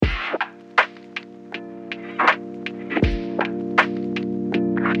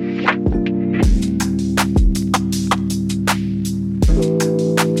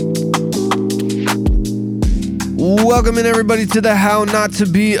Welcome in, everybody, to the How Not to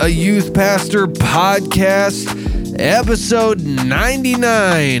Be a Youth Pastor podcast, episode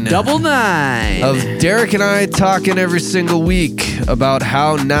 99. Double 9. Of Derek and I talking every single week about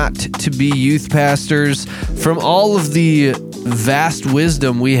how not to be youth pastors from all of the vast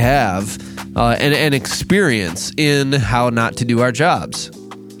wisdom we have and experience in how not to do our jobs.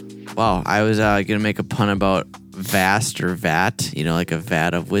 Wow, I was going to make a pun about vast or vat, like a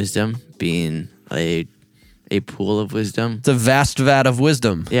vat of wisdom being a pool of wisdom. It's a vast vat of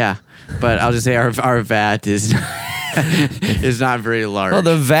wisdom. Yeah, but I'll just say our vat is is not very large. Well,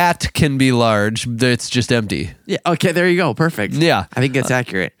 the vat can be large. It's just empty. Yeah. Okay, there you go. Perfect. Yeah. I think that's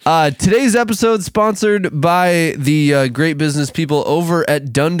accurate. Today's episode sponsored by the great business people over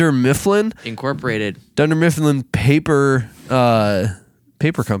at Dunder Mifflin Incorporated. Dunder Mifflin paper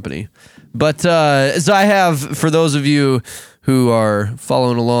company. But so I have, for those of you who are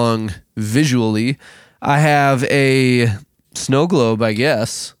following along visually, I have a snow globe, I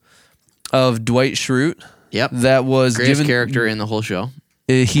guess, of Dwight Schrute. Yep. That was greatest character in the whole show.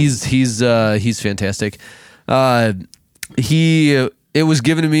 He's fantastic. It was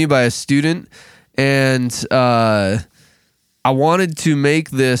given to me by a student, and I wanted to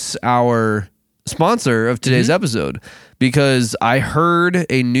make this our sponsor of today's episode because I heard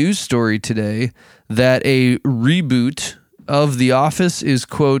a news story today that a reboot of The Office is,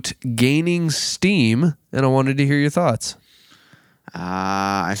 quote, gaining steam, and I wanted to hear your thoughts.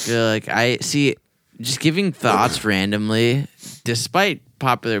 I feel like just giving thoughts randomly, despite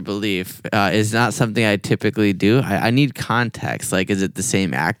popular belief, is not something I typically do. I need context. Like, is it the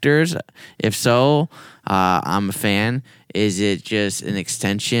same actors? If so, I'm a fan. Is it just an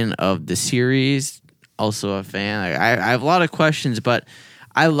extension of the series? Also a fan. I have a lot of questions, but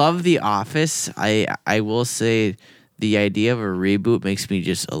I love The Office. I will say the idea of a reboot makes me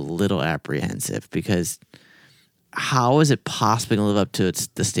just a little apprehensive because how is it possibly going to live up to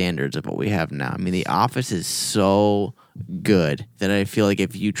the standards of what we have now? I mean, The Office is so good that I feel like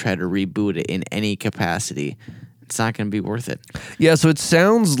if you try to reboot it in any capacity, it's not going to be worth it. Yeah, so it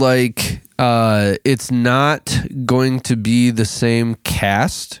sounds like it's not going to be the same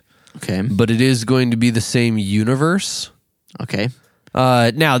cast, okay, but it is going to be the same universe. Okay.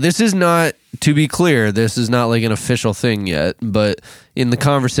 Now, this is not, to be clear, this is not like an official thing yet, but in the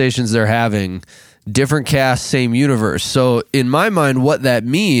conversations they're having, different cast, same universe. So in my mind, what that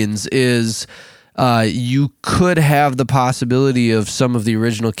means is you could have the possibility of some of the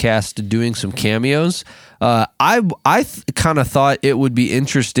original cast doing some cameos. I kind of thought it would be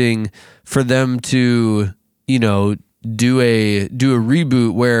interesting for them to, do a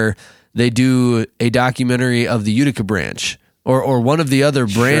reboot where they do a documentary of the Utica branch. Or one of the other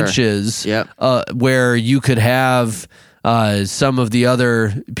branches, sure. Yep. Where you could have some of the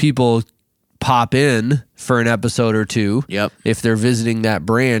other people pop in for an episode or two, yep, if they're visiting that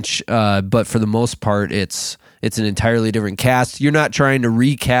branch. But for the most part, it's an entirely different cast. You're not trying to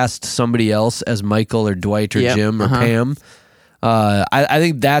recast somebody else as Michael or Dwight or Jim or Pam. I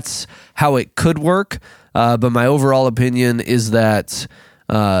think that's how it could work. But my overall opinion is that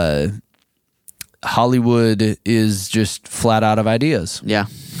Hollywood is just flat out of ideas. Yeah.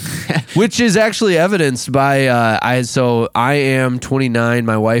 Which is actually evidenced by I am 29,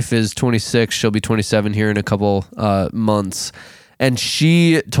 my wife is 26, she'll be 27 here in a couple months. And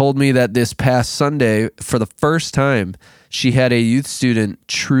she told me that this past Sunday, for the first time, she had a youth student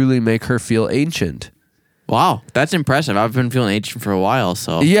truly make her feel ancient. Wow, that's impressive. I've been feeling ancient for a while,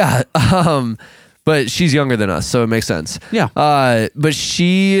 so. Yeah, but she's younger than us, so it makes sense. Yeah. But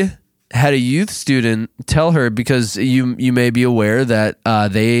she had a youth student tell her, because you may be aware that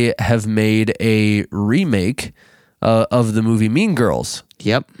they have made a remake of the movie Mean Girls.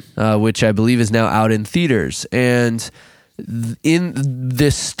 Yep. Which I believe is now out in theaters. And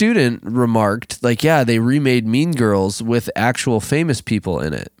this student remarked, like, yeah, they remade Mean Girls with actual famous people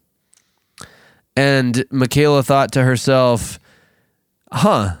in it. And Michaela thought to herself,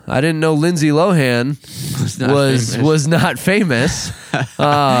 I didn't know Lindsay Lohan was not famous.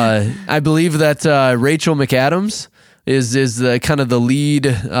 I believe that Rachel McAdams is the kind of the lead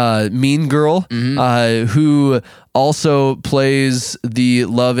mean girl, who also plays the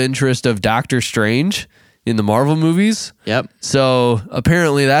love interest of Doctor Strange in the Marvel movies. Yep. So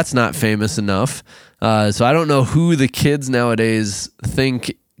apparently that's not famous enough. So I don't know who the kids nowadays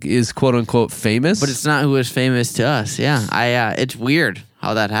think is quote unquote famous, but it's not who is famous to us. Yeah, it's weird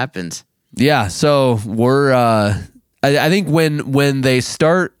how that happens. Yeah, so we're I think when they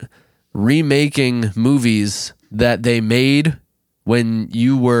start remaking movies that they made when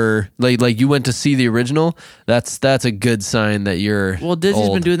you were like you went to see the original, that's a good sign that you're Disney's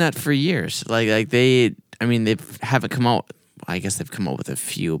old. been doing that for years. Like they I mean, they haven't come out. I guess they've come out with a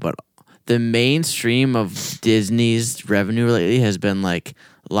few, but the mainstream of Disney's revenue lately has been like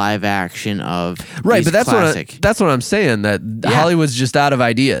live action of right. But classic. that's what I'm saying. That Hollywood's just out of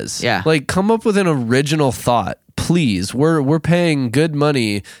ideas. Yeah, like come up with an original thought, please. We're paying good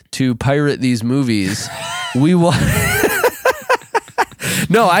money to pirate these movies. We want.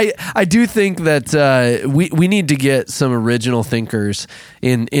 No, I do think that we need to get some original thinkers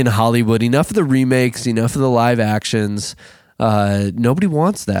in Hollywood. Enough of the remakes, enough of the live actions. Nobody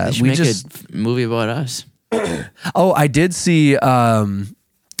wants that. We just a movie about us. Oh, I did see.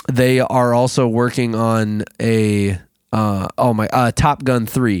 They are also working on a Top Gun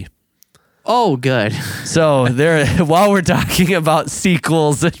 3. Oh, good. So there, while we're talking about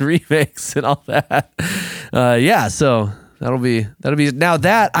sequels and remakes and all that, so that'll be now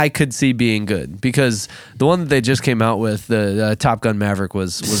that I could see being good, because the one that they just came out with, the Top Gun Maverick,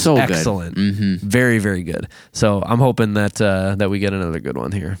 was so excellent, very, very good. So I'm hoping that we get another good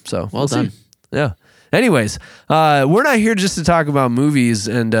one here. So well done. See. Yeah. Anyways, we're not here just to talk about movies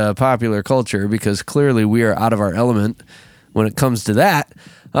and popular culture, because clearly we are out of our element when it comes to that.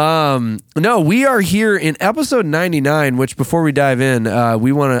 No, we are here in episode 99, which before we dive in,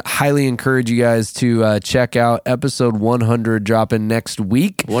 we want to highly encourage you guys to check out episode 100 dropping next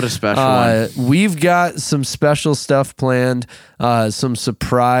week. What a special one. We've got some special stuff planned, some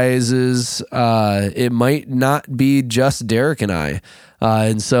surprises. It might not be just Derek and I.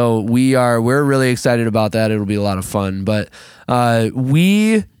 And so we're really excited about that. It'll be a lot of fun. But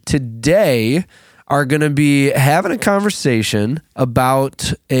we today are going to be having a conversation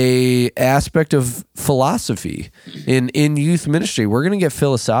about a aspect of philosophy in youth ministry. We're going to get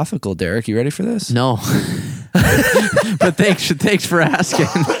philosophical, Derek. You ready for this? No. But thanks for asking.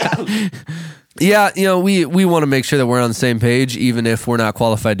 Yeah, we want to make sure that we're on the same page, even if we're not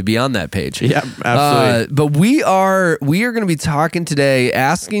qualified to be on that page. Yeah, absolutely. But we are going to be talking today,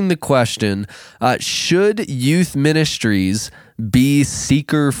 asking the question, should youth ministries be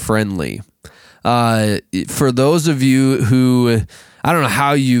seeker friendly? For those of you who, I don't know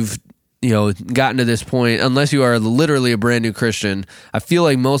how you've gotten to this point, unless you are literally a brand new Christian, I feel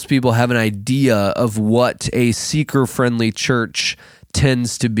like most people have an idea of what a seeker-friendly church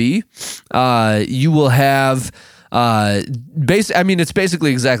tends to be. You will have, it's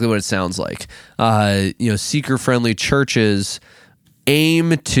basically exactly what it sounds like. Seeker-friendly churches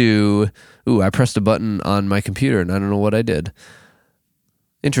aim to, I pressed a button on my computer and I don't know what I did.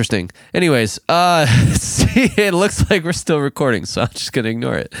 Interesting. Anyways, see, it looks like we're still recording, so I'm just going to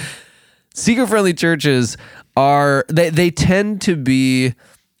ignore it. Seeker-friendly churches they tend to be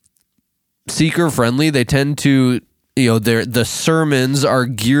seeker-friendly. They tend to, the sermons are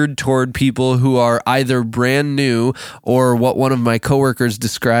geared toward people who are either brand new or what one of my coworkers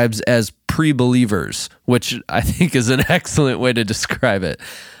describes as pre-believers, which I think is an excellent way to describe it.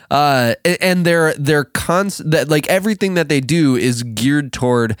 And that like everything that they do is geared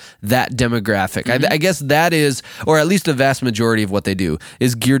toward that demographic. I guess that is, or at least the vast majority of what they do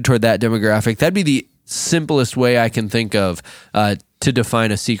is geared toward that demographic. That'd be the simplest way I can think of to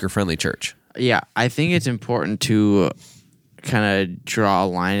define a seeker-friendly church. Yeah, I think it's important to kind of draw a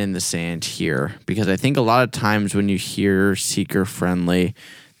line in the sand here, because I think a lot of times when you hear seeker-friendly,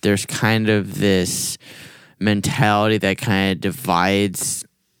 there's kind of this mentality that kind of divides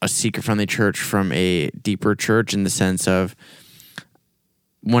a seeker-friendly church from a deeper church, in the sense of,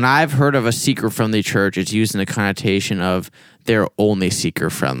 when I've heard of a seeker-friendly church, it's used in the connotation of they're only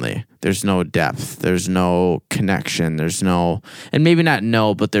seeker-friendly. There's no depth. There's no connection. There's no, and maybe not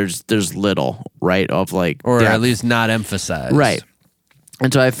no, but there's little, right, of like, or depth. At least not emphasized. Right.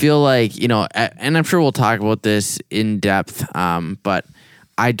 And so I feel like, and I'm sure we'll talk about this in depth, but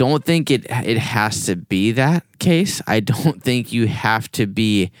I don't think it has to be that case. I don't think you have to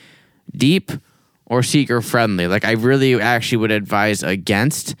be deep or seeker-friendly. Like, I really actually would advise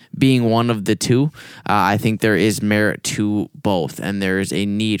against being one of the two. I think there is merit to both, and there is a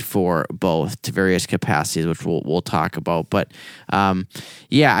need for both to various capacities, which we'll talk about. But,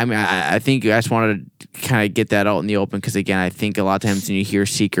 I think I just wanted to kind of get that out in the open, because, again, I think a lot of times when you hear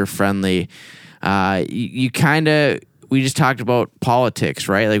seeker-friendly, you kind of... We just talked about politics,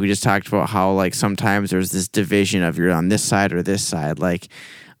 right? Like, we just talked about how, like, sometimes there's this division of you're on this side or this side. Like,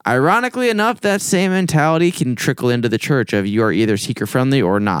 ironically enough, that same mentality can trickle into the church of you are either seeker-friendly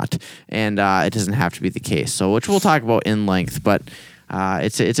or not. And it doesn't have to be the case. So, which we'll talk about in length. But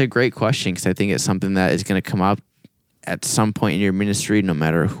it's a great question, because I think it's something that is going to come up at some point in your ministry, no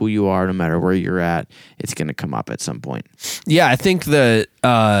matter who you are, no matter where you're at. It's going to come up at some point. Yeah, I think that,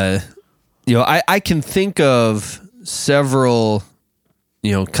 I can think of several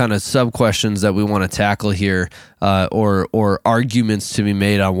kind of sub questions that we want to tackle here, or arguments to be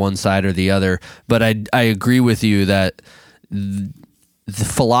made on one side or the other. But I agree with you that the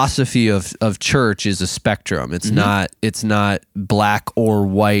philosophy of church is a spectrum. It's not black or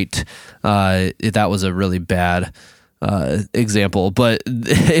white. That was a really bad example, but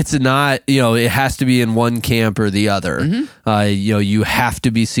it's not, it has to be in one camp or the other. You have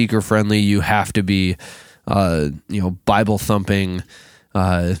to be seeker friendly. You have to be, Bible thumping,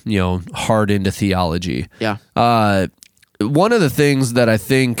 hard into theology. Yeah. One of the things that I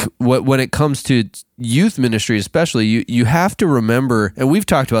think when it comes to youth ministry, especially, you have to remember, and we've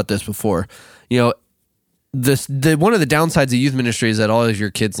talked about this before, one of the downsides of youth ministry is that all of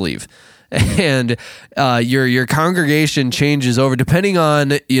your kids leave. And your congregation changes over depending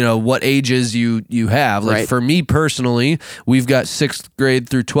on what ages you have. Like for me personally, we've got 6th grade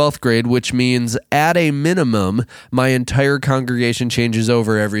through 12th grade, which means at a minimum, my entire congregation changes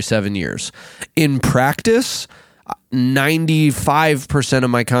over every 7 years. In practice, 95% of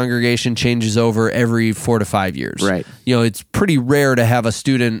my congregation changes over every 4 to 5 years. Right. It's pretty rare to have a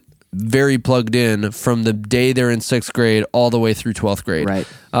student very plugged in from the day they're in 6th grade all the way through 12th grade. Right.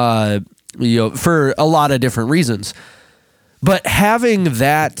 For a lot of different reasons. But having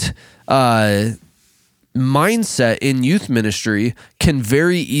that mindset in youth ministry can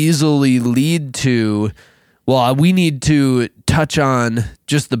very easily lead to, well, we need to touch on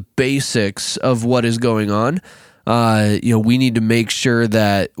just the basics of what is going on. We need to make sure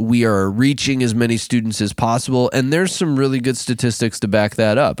that we are reaching as many students as possible. And there's some really good statistics to back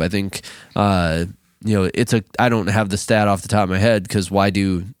that up. I think, I don't have the stat off the top of my head because why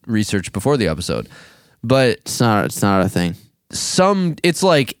do research before the episode? But it's not a thing. It's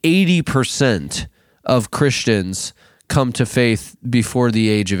like 80% of Christians come to faith before the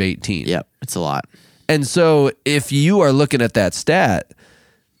age of 18. Yep. It's a lot. And so if you are looking at that stat,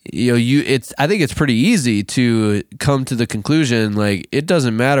 I think it's pretty easy to come to the conclusion, like, it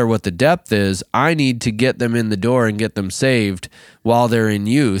doesn't matter what the depth is. I need to get them in the door and get them saved while they're in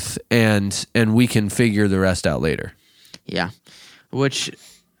youth, and we can figure the rest out later. Yeah. Which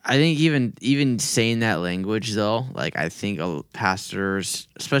I think even saying that language though, like, I think pastors,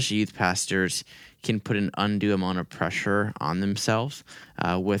 especially youth pastors, can put an undue amount of pressure on themselves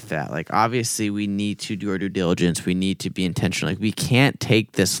with that. Like, obviously, we need to do our due diligence. We need to be intentional. Like, we can't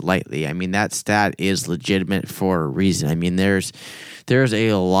take this lightly. I mean, that stat is legitimate for a reason. I mean, there's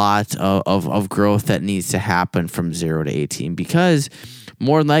a lot of growth that needs to happen from 0 to 18 because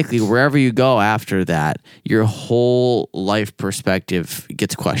more than likely, wherever you go after that, your whole life perspective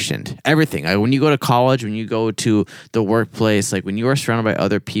gets questioned. Everything. Like when you go to college, when you go to the workplace, like when you are surrounded by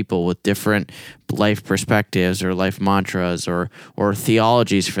other people with different life perspectives or life mantras or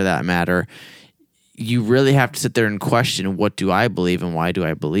theologies for that matter, you really have to sit there and question, what do I believe and why do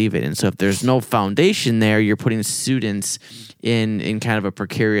I believe it? And so if there's no foundation there, you're putting students in kind of a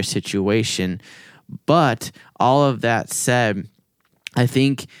precarious situation. But all of that said, I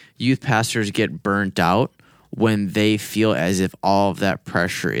think youth pastors get burnt out when they feel as if all of that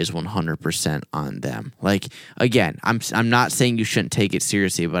pressure is 100% on them. Like, again, I'm not saying you shouldn't take it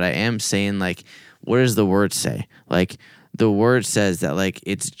seriously, but I am saying, like, what does the word say? Like, the word says that, like,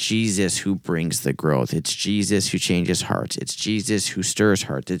 it's Jesus who brings the growth. It's Jesus who changes hearts. It's Jesus who stirs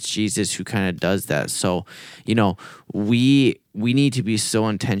hearts. It's Jesus who kind of does that. So, we need to be so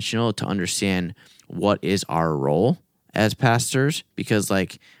intentional to understand what is our role as pastors, because,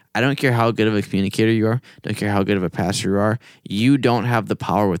 like, I don't care how good of a communicator you are, don't care how good of a pastor you are, you don't have the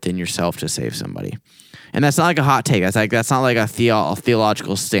power within yourself to save somebody. And that's not like a hot take. That's not like a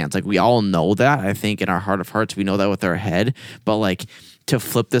theological stance. Like, we all know that. I think in our heart of hearts, we know that with our head. But, like, to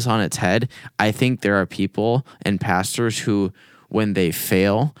flip this on its head, I think there are people and pastors who, when they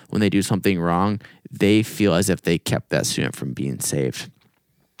fail, when they do something wrong, they feel as if they kept that student from being saved.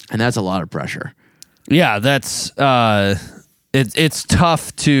 And that's a lot of pressure. Yeah, that's it's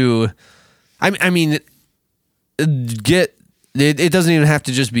tough to. I mean, it doesn't even have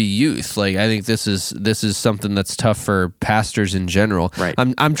to just be youth. Like, I think this is something that's tough for pastors in general. Right.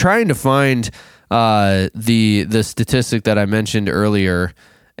 I'm trying to find the statistic that I mentioned earlier,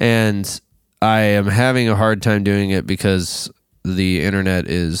 and I am having a hard time doing it because the internet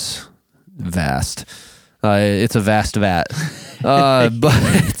is vast. It's a vast vat,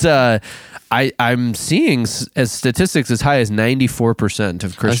 but. I'm seeing as statistics as high as 94%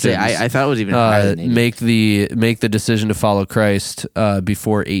 of Christians. I thought it was even higher than 80. make the decision to follow Christ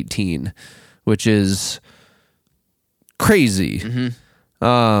before 18, which is crazy.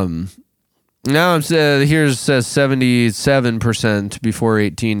 Mm-hmm. Now here it says 77% before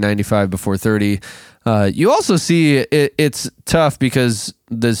 18, 95 before 30. You also see it's tough because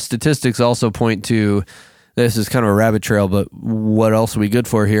the statistics also point to, this is kind of a rabbit trail, but what else are we good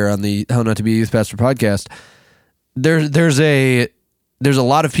for here on the How Not to Be a Youth Pastor podcast? There's a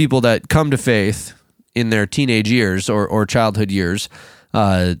lot of people that come to faith in their teenage years or childhood years,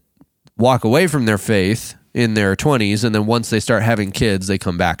 walk away from their faith in their 20s, and then once they start having kids, they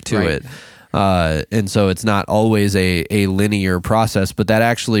come back to it. And so it's not always a linear process, but that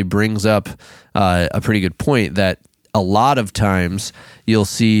actually brings up a pretty good point that a lot of times you'll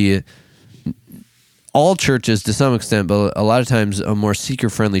see all churches to some extent, but a lot of times a more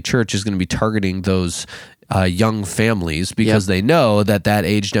seeker-friendly church is going to be targeting those young families because they know that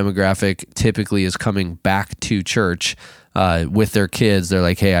age demographic typically is coming back to church with their kids. They're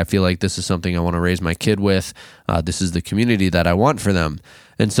like, hey, I feel like this is something I want to raise my kid with. This is the community that I want for them.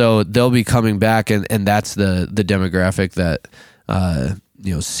 And so they'll be coming back, and that's the demographic that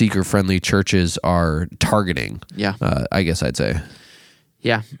seeker-friendly churches are targeting. Yeah, I guess I'd say.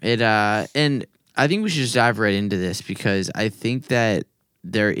 Yeah, and I think we should just dive right into this because I think that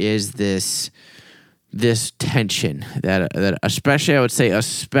there is this tension that especially, I would say,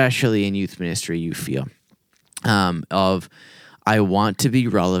 especially in youth ministry, you feel of, I want to be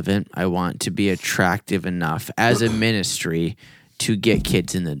relevant, I want to be attractive enough as a ministry to get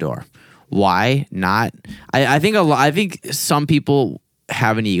kids in the door. Why not? I think some people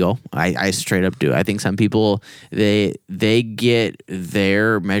have an ego. I straight up do. I think some people they get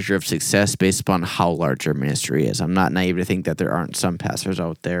their measure of success based upon how large their ministry is. I'm not naive to think that there aren't some pastors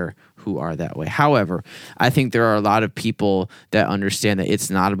out there who are that way. However, I think there are a lot of people that understand that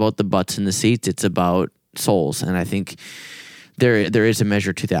it's not about the butts in the seats, it's about souls. And I think there is a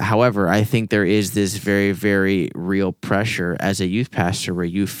measure to that. However, I think there is this very, very real pressure as a youth pastor where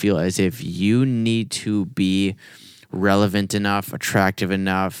you feel as if you need to be relevant enough, attractive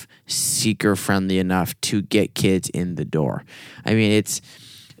enough, seeker-friendly enough to get kids in the door. I mean,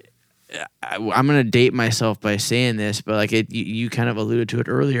 I'm going to date myself by saying this, but like you kind of alluded to it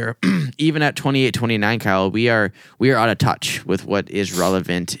earlier. Even at 28, 29, Kyle, we are out of touch with what is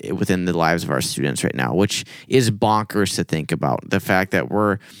relevant within the lives of our students right now, which is bonkers to think about. The fact that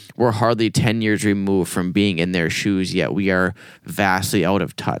we're hardly 10 years removed from being in their shoes, yet we are vastly out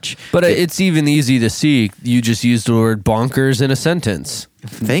of touch. But it's even easy to see. You just used the word bonkers in a sentence.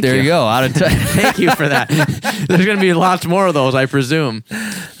 Thank you. There you go. Out of touch. Thank you for that. There's going to be lots more of those, I presume.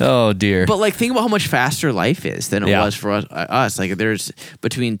 Oh, dear. But like, think about how much faster life is than it was for us. Like, there's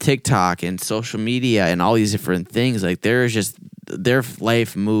between TikTok and social media and all these different things, like there's just, their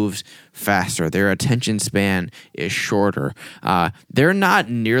life moves faster. Their attention span is shorter. They're not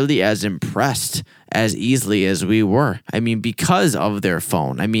nearly as impressed as easily as we were. I mean, because of their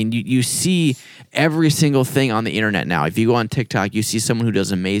phone. I mean, you see every single thing on the internet now. If you go on TikTok, you see someone who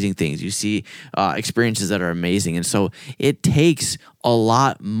does amazing things. You see experiences that are amazing. And so it takes a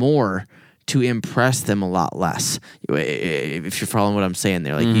lot more to impress them a lot less. If you're following what I'm saying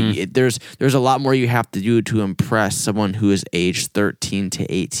there, like there's a lot more you have to do to impress someone who is aged 13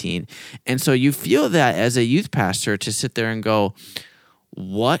 to 18. And so you feel that as a youth pastor to sit there and go,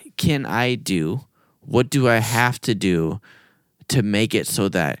 what can I do? What do I have to do to make it so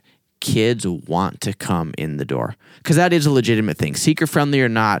that kids want to come in the door? Because that is a legitimate thing. Seeker friendly or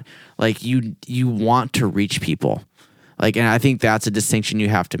not, like you want to reach people. Like, and I think that's a distinction you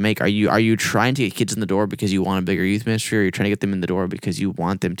have to make. Are you trying to get kids in the door because you want a bigger youth ministry, or are you trying to get them in the door because you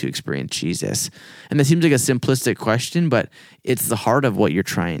want them to experience Jesus? And that seems like a simplistic question, but it's the heart of what you're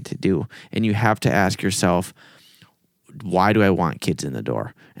trying to do. And you have to ask yourself, why do I want kids in the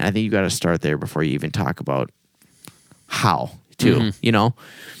door? And I think you got to start there before you even talk about how to, you know?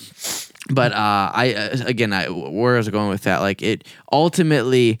 But where I was going with that, like it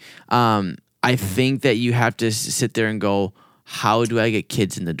ultimately, I think that you have to sit there and go, how do I get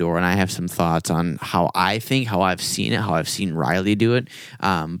kids in the door? And I have some thoughts on how I think, how I've seen it, how I've seen Riley do it.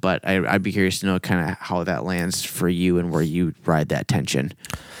 But I'd be curious to know kind of how that lands for you and where you ride that tension.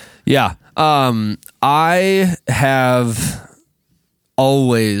 Yeah. I have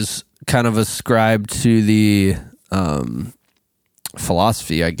always kind of ascribed to the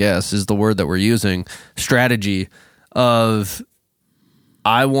philosophy, I guess, is the word that we're using, strategy of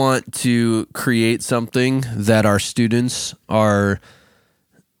I want to create something that our students are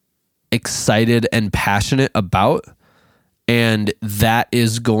excited and passionate about, and that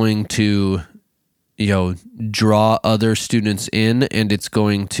is going to, draw other students in, and it's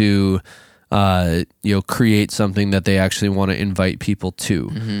going to, create something that they actually want to invite people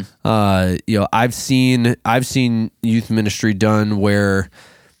to. I've seen youth ministry done where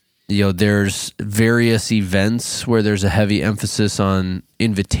There's various events where there's a heavy emphasis on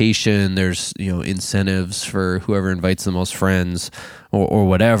invitation. There's, incentives for whoever invites the most friends or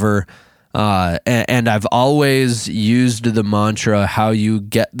whatever. And I've always used the mantra, how you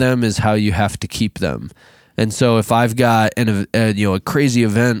get them is how you have to keep them. And so if I've got a crazy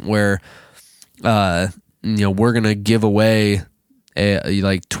event where, we're going to give away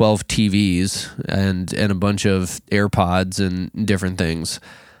like 12 TVs and a bunch of AirPods and different things.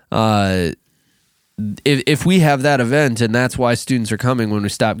 If we have that event and that's why students are coming when we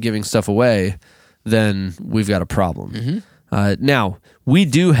stop giving stuff away, then we've got a problem. Mm-hmm. Now, we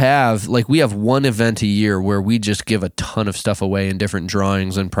do have, we have one event a year where we just give a ton of stuff away in different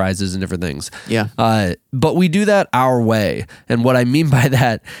drawings and prizes and different things. Yeah. But we do that our way. And what I mean by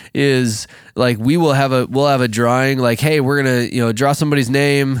that is, we'll have a drawing, hey, we're going to, draw somebody's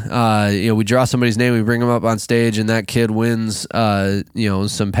name. We draw somebody's name, we bring them up on stage, and that kid wins,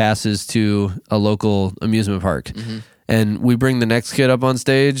 some passes to a local amusement park. Mm-hmm. And we bring the next kid up on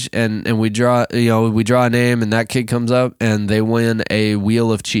stage and we draw a name, and that kid comes up and they win a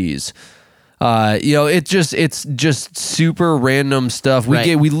wheel of cheese. It's just super random stuff.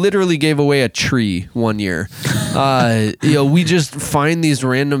 We literally gave away a tree one year. We just find these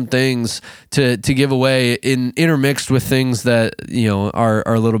random things to give away intermixed with things that,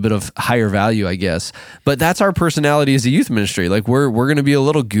 are a little bit of higher value, I guess. But that's our personality as a youth ministry. We're going to be a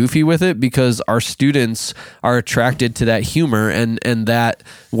little goofy with it because our students are attracted to that humor and that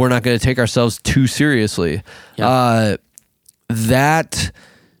we're not going to take ourselves too seriously. Yeah. That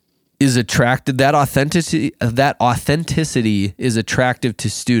authenticity is attractive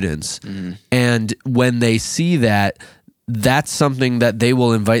to students. Mm-hmm. And when they see that, that's something that they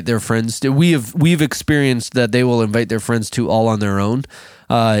will invite their friends to. We've experienced that they will invite their friends to all on their own.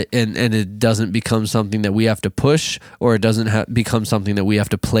 And it doesn't become something that we have to push, or it doesn't become something that we have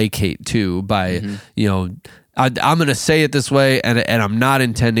to placate to by, mm-hmm. I'm going to say it this way, and I'm not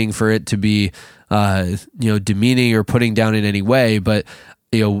intending for it to be, demeaning or putting down in any way, but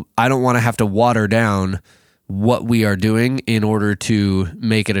I don't want to have to water down what we are doing in order to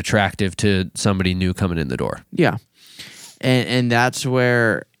make it attractive to somebody new coming in the door. Yeah. And that's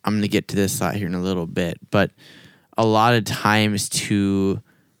where I'm going to get to this thought here in a little bit, but a lot of times to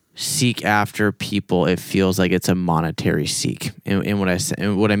seek after people, it feels like it's a monetary seek. And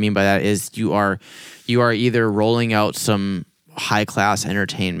what I mean by that is you are either rolling out some high class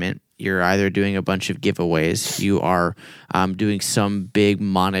entertainment. You're either doing a bunch of giveaways. You are doing some big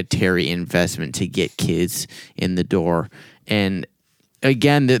monetary investment to get kids in the door. And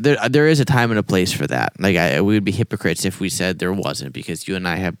again, there is a time and a place for that. We would be hypocrites if we said there wasn't, because you and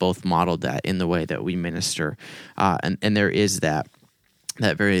I have both modeled that in the way that we minister. And there is that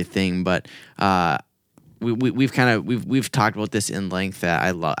very thing. But we've talked about this in length. That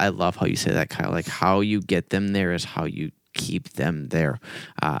I love how you say that, Kyle. How you get them there is how you keep them there.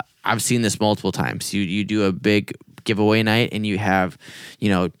 I've seen this multiple times. You do a big giveaway night and you have,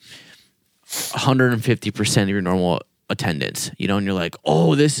 150% of your normal attendance, and you're like,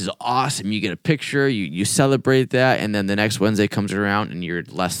 oh, this is awesome. You get a picture, you celebrate that, and then the next Wednesday comes around and you're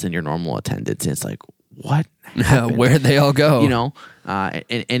less than your normal attendance. And it's like, what happened? Where'd they all go? And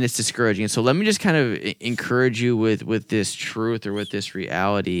it's discouraging. So let me just kind of encourage you with this truth, or with this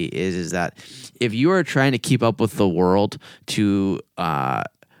reality is that if you are trying to keep up with the world to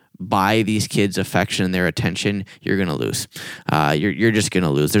buy these kids' affection and their attention, you're going to lose. You're just going to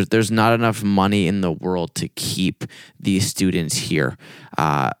lose. There's not enough money in the world to keep these students here.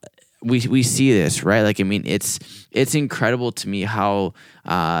 We see this, right? It's incredible to me how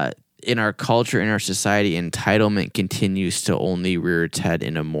in our culture, in our society, entitlement continues to only rear its head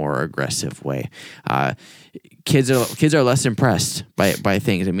in a more aggressive way. Kids are less impressed by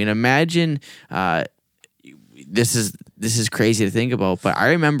things. Imagine this is crazy to think about, but I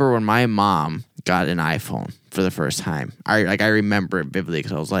remember when my mom got an iPhone for the first time. I remember it vividly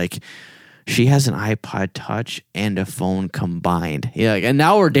because I was like, she has an iPod Touch and a phone combined. And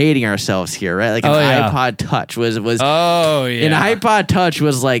now we're dating ourselves here, right? iPod Touch was an iPod Touch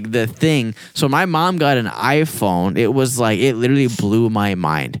was the thing. So my mom got an iPhone. It was it literally blew my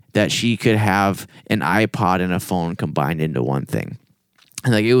mind that she could have an iPod and a phone combined into one thing.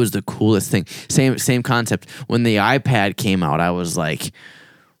 And it was the coolest thing. Same concept. When the iPad came out, I was like,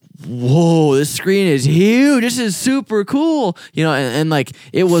 whoa, this screen is huge. This is super cool. And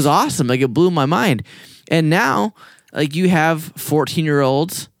it was awesome. It blew my mind. And now, you have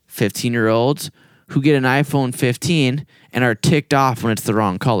 14-year-olds, 15-year-olds who get an iPhone 15 and are ticked off when it's the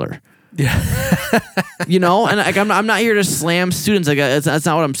wrong color. Yeah. And I'm not here to slam students. That's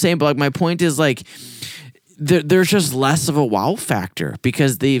not what I'm saying. But my point is there's just less of a wow factor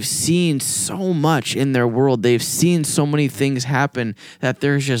because they've seen so much in their world. They've seen so many things happen that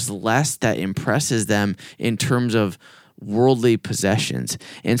there's just less that impresses them in terms of worldly possessions.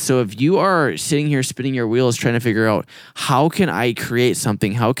 And so if you are sitting here spinning your wheels trying to figure out how can I create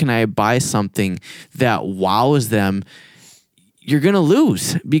something, how can I buy something that wows them, you're going to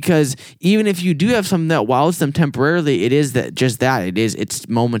lose, because even if you do have something that wows them temporarily, it is it's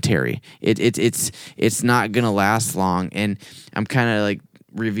momentary. It's not going to last long. And I'm kind of like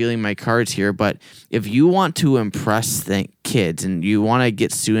revealing my cards here, but if you want to impress kids and you want to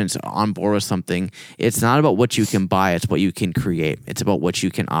get students on board with something, it's not about what you can buy, it's what you can create. It's about what you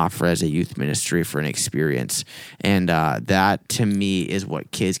can offer as a youth ministry for an experience. And that to me is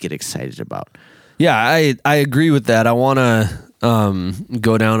what kids get excited about. Yeah, I agree with that. I want to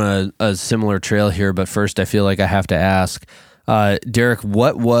go down a similar trail here, but first I feel like I have to ask, Derek,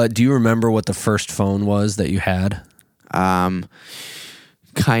 what do you remember what the first phone was that you had?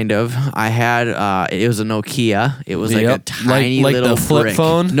 Kind of. I had it was a Nokia. It was like a tiny like little the flip brick.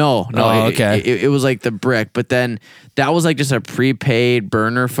 phone. No. Oh, okay. It was like the brick, but then that was like just a prepaid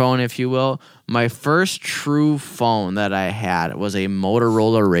burner phone, if you will. My first true phone that I had was a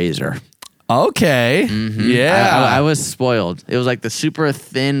Motorola Razr. Okay. Mm-hmm. Yeah. I was spoiled. It was like the super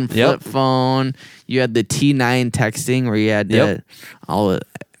thin flip phone. You had the T9 texting where you had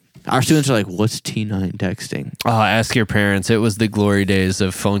our students are like, what's T9 texting? Oh, ask your parents. It was the glory days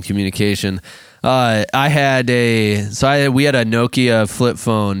of phone communication. We had a Nokia flip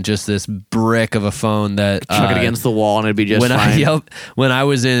phone, just this brick of a phone that chuck it against the wall and it'd be just fine. When I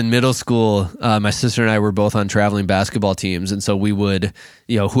was in middle school, my sister and I were both on traveling basketball teams, and so we would,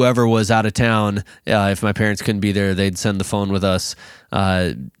 whoever was out of town, if my parents couldn't be there, they'd send the phone with us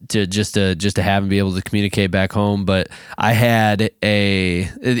to have and be able to communicate back home. But I had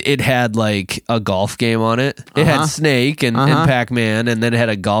it had like a golf game on it. It had Snake and Pac-Man, and then it had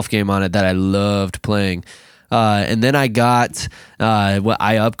a golf game on it that I loved playing. And then I got I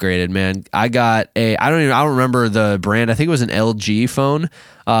upgraded, man. I got I don't remember the brand. I think it was an LG phone.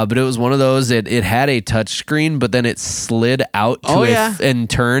 But it was one of those, it had a touch screen, but then it slid out and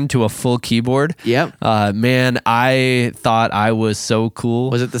turned to a full keyboard. Yep. Man, I thought I was so cool.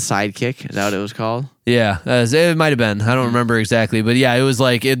 Was it the Sidekick? Is that what it was called? Yeah, it might have been. I don't remember exactly. But yeah, it was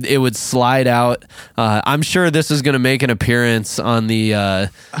like it would slide out. I'm sure this is going to make an appearance on the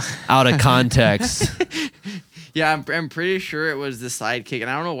Out of Context. Yeah, I'm pretty sure it was the Sidekick. And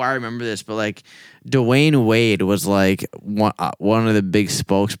I don't know why I remember this, but like Dwayne Wade was like one of the big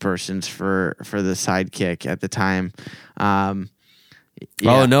spokespersons for the Sidekick at the time. Yeah.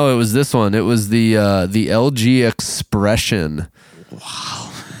 Oh no, it was this one. It was the LG Expression.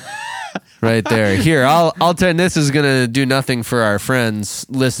 Wow. Right there. Here, I'll turn. This is gonna do nothing for our friends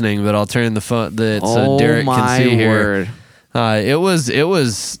listening, but I'll turn the phone so Derek can see here. It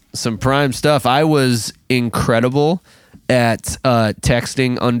was some prime stuff. I was incredible at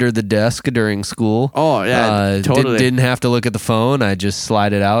texting under the desk during school. Oh yeah, totally. Didn't have to look at the phone. I just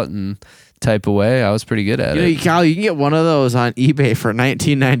slide it out and type away. I was pretty good at it. Kyle, you can get one of those on eBay for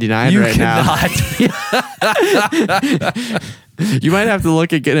 $19.99 now. You might have to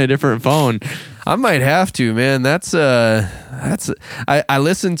look at getting a different phone. I might have to, man. I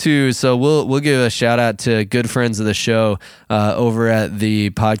listen to, so we'll give a shout out to good friends of the show over at the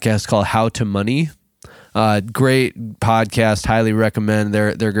podcast called How to Money. Great podcast, highly recommend.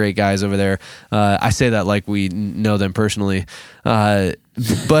 They're great guys over there. I say that like we know them personally, but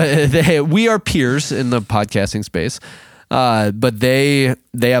we are peers in the podcasting space. But they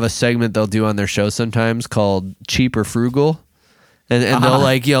have a segment they'll do on their show sometimes called Cheap or Frugal. And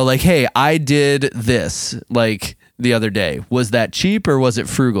they'll like, hey, I did this like the other day. Was that cheap or was it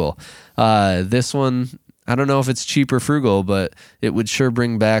frugal? This one, I don't know if it's cheap or frugal, but it would sure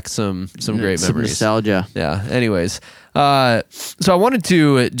bring back some great memories. Nostalgia. Yeah. Anyways, so I wanted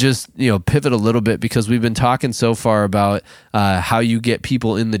to just pivot a little bit because we've been talking so far about how you get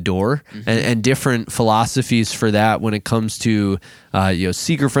people in the door and different philosophies for that when it comes to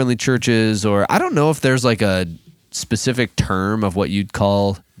seeker friendly churches, or I don't know if there's like a specific term of what you'd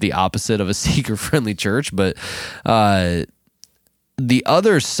call the opposite of a seeker-friendly church, but the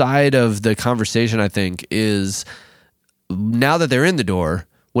other side of the conversation, I think, is now that they're in the door,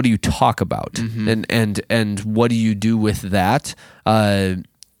 what do you talk about, and what do you do with that?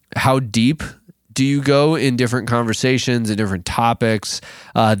 How deep do you go in different conversations and different topics?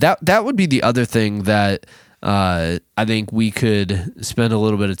 That would be the other thing that I think we could spend a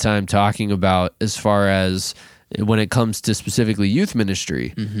little bit of time talking about as far as when it comes to specifically youth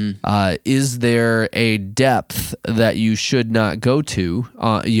ministry. Is there a depth that you should not go to,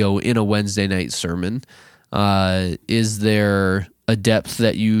 in a Wednesday night sermon? Is there a depth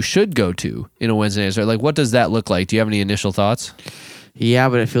that you should go to in a Wednesday night? Like, what does that look like? Do you have any initial thoughts? Yeah,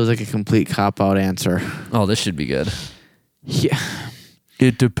 but it feels like a complete cop-out answer. Oh, this should be good. Yeah.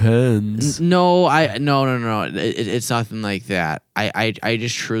 It depends. No. It's nothing like that. I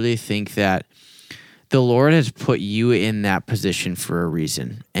just truly think that the Lord has put you in that position for a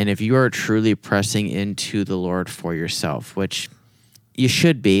reason. And if you are truly pressing into the Lord for yourself, which you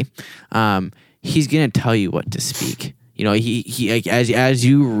should be, He's going to tell you what to speak. You know, he like, as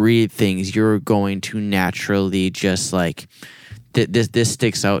you read things, you're going to naturally just like, this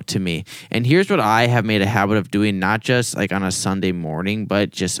sticks out to me. And here's what I have made a habit of doing, not just like on a Sunday morning,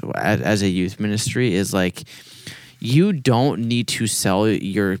 but just as a youth ministry, is like, you don't need to sell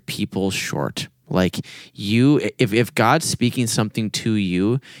your people short. Like if God's speaking something to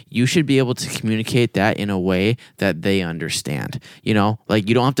you, you should be able to communicate that in a way that they understand. You know, like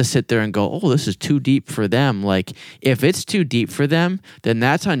you don't have to sit there and go, oh, this is too deep for them. Like if it's too deep for them, then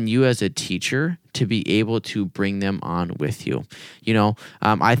that's on you as a teacher to be able to bring them on with you. You know,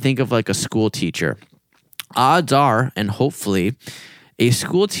 I think of like a school teacher. Odds are, and hopefully, a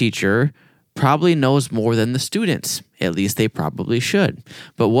school teacher probably knows more than the students. At least they probably should.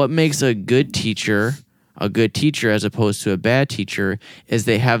 But what makes a good teacher as opposed to a bad teacher is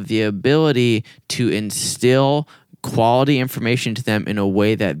they have the ability to instill quality information to them in a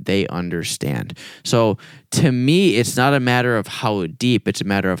way that they understand. So to me, it's not a matter of how deep, it's a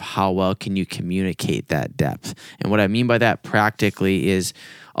matter of how well can you communicate that depth. And what I mean by that practically is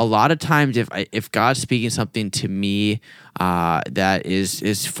a lot of times if God's speaking something to me that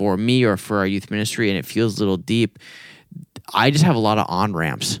is for me or for our youth ministry and it feels a little deep, I just have a lot of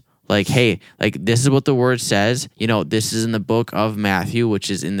on-ramps. Like, hey, like this is what the word says. You know, this is in the book of Matthew,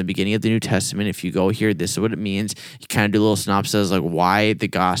 which is in the beginning of the New Testament. If you go here, this is what it means. You kind of do a little synopsis, like why the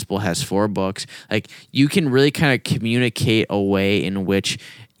gospel has 4 books. Like you can really kind of communicate a way in which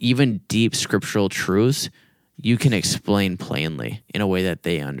even deep scriptural truths you can explain plainly in a way that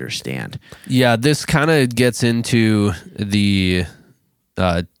they understand. Yeah, this kind of gets into the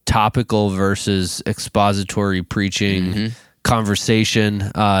topical versus expository preaching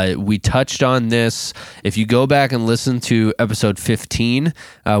conversation. We touched on this. If you go back and listen to episode 15,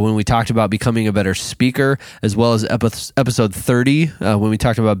 when we talked about becoming a better speaker, as well as episode 30, when we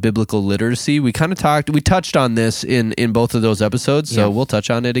talked about biblical literacy, we touched on this in both of those episodes. So we'll touch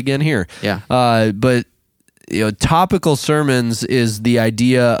on it again here. But you know, topical sermons is the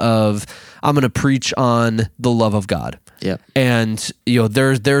idea of I'm going to preach on the love of God. Yeah. And you know,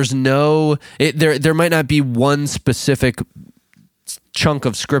 there might not be one specific chunk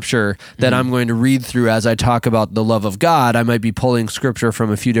of scripture that I'm going to read through as I talk about the love of God. I might be pulling scripture from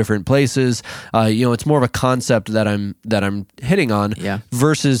a few different places. You know, it's more of a concept that I'm hitting on.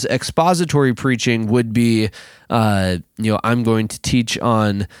 Versus expository preaching would be, you know, I'm going to teach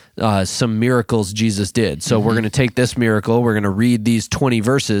on some miracles Jesus did. So we're going to take this miracle, we're going to read these 20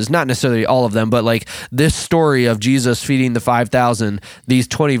 verses, not necessarily all of them, but like this story of Jesus feeding the 5,000, these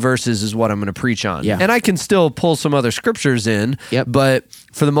 20 verses is what I'm going to preach on. And I can still pull some other scriptures in, but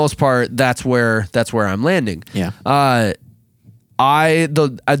for the most part, that's where I'm landing. Derek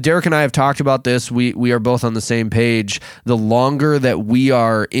and I have talked about this. We are both on the same page. The longer that we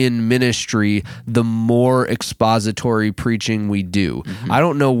are in ministry, the more expository preaching we do. I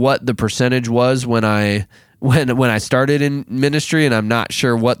don't know what the percentage was when I started in ministry, and I'm not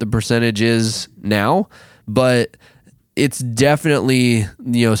sure what the percentage is now, but it's definitely,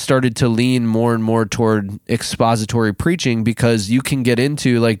 you know, started to lean more and more toward expository preaching, because you can get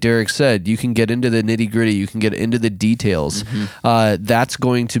into, like Derek said, you can get into the nitty-gritty, you can get into the details. That's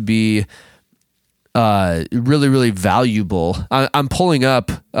going to be really, really valuable. I'm pulling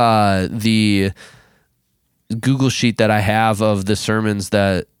up the Google sheet that I have of the sermons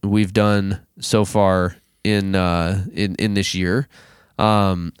that we've done so far in this year.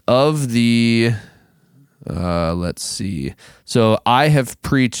 Let's see. So I have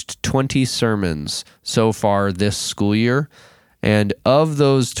preached 20 sermons so far this school year. And of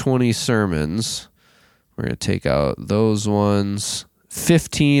those 20 sermons, we're going to take out those ones.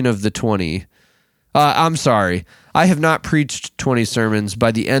 15 of the 20. I'm sorry. I have not preached 20 sermons.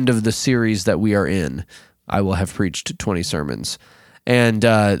 By the end of the series that we are in, I will have preached 20 sermons. And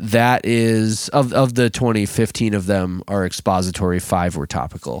that is, of the 20, 15 of them are expository, 5 were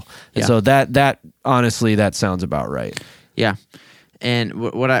topical. And so that honestly, that sounds about right. Yeah. And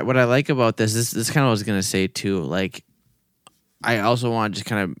what I like about this kind of what I was going to say too. Like, I also want to just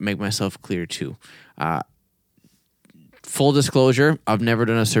kind of make myself clear too. Full disclosure, I've never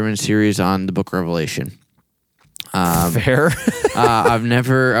done a sermon series on the book of Revelation. Fair. I've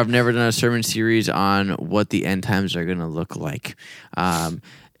never done a sermon series on what the end times are going to look like.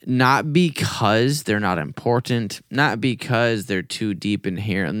 Not because they're not important, not because they're too deep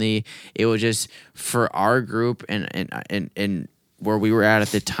inherently. It was just for our group and where we were at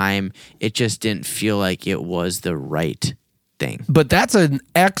the time, it just didn't feel like it was the right thing. But that's an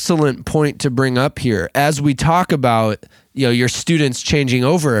excellent point to bring up here. As we talk about, your students changing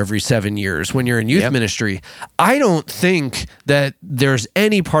over every 7 years when you're in youth ministry, I don't think that there's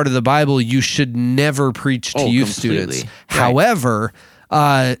any part of the Bible you should never preach to youth completely. students. Right. However,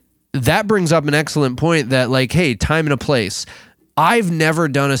 that brings up an excellent point that, like, hey, time and a place. I've never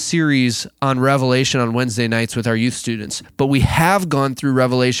done a series on Revelation on Wednesday nights with our youth students, but we have gone through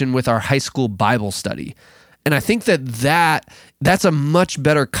Revelation with our high school Bible study. And I think that's a much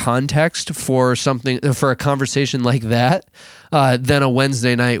better context for a conversation like that than a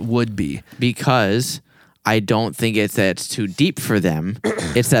Wednesday night would be. Because I don't think it's that it's too deep for them.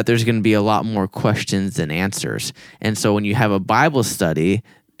 It's that there's going to be a lot more questions than answers. And so when you have a Bible study,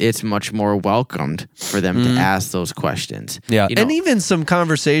 it's much more welcomed for them to ask those questions. Yeah. And even some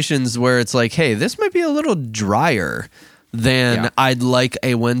conversations where it's like, hey, this might be a little drier than I'd like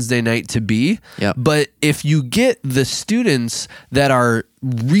a Wednesday night to be. Yep. But if you get the students that are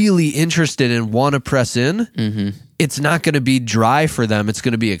really interested and want to press in, it's not going to be dry for them. It's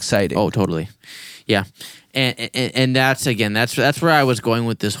going to be exciting. Oh, totally. Yeah. And that's where I was going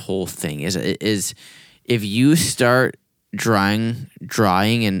with this whole thing is if you start drawing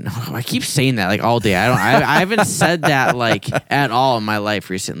and I keep saying that like all day. I haven't said that like at all in my life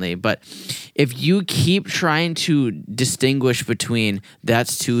recently, but if you keep trying to distinguish between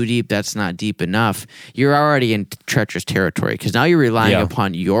that's too deep, that's not deep enough, you're already in treacherous territory because now you're relying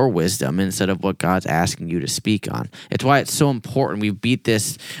upon your wisdom instead of what God's asking you to speak on. It's why it's so important. We've beat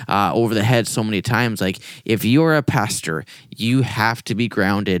this over the head so many times. Like if you're a pastor, you have to be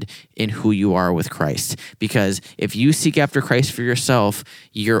grounded in who you are with Christ, because if you seek after Christ for yourself,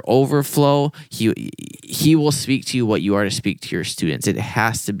 your overflow, he will speak to you what you are to speak to your students. It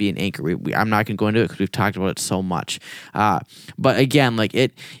has to be an anchor. I'm not going to go into it because we've talked about it so much. But again, like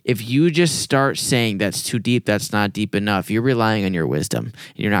if you just start saying that's too deep, that's not deep enough, you're relying on your wisdom.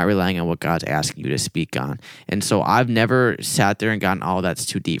 You're not relying on what God's asking you to speak on. And so I've never sat there and gone, oh, that's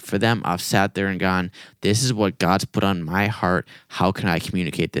too deep for them. I've sat there and gone, this is what God's put on my heart. How can I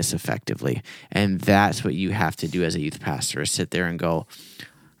communicate this effectively? And that's what you have to do as a youth pastor, is sit there and go,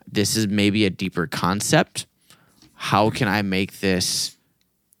 this is maybe a deeper concept. How can I make this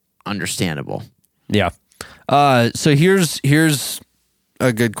understandable? Yeah. So here's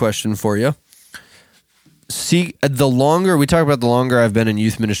a good question for you. See, the longer I've been in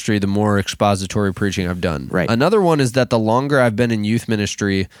youth ministry, the more expository preaching I've done. Right. Another one is that the longer I've been in youth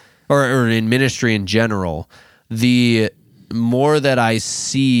ministry or in ministry in general, the more that I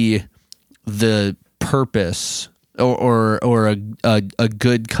see the purpose or a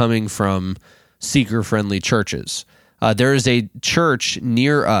good coming from seeker-friendly churches. There is a church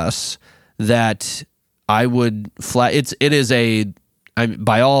near us that I would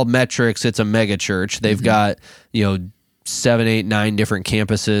by all metrics, it's a mega church. They've got 7, 8, 9 different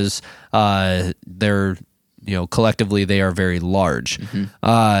campuses. They're collectively they are very large, and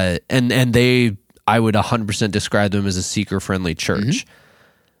I would 100% describe them as a seeker-friendly church.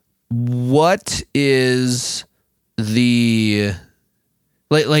 What is the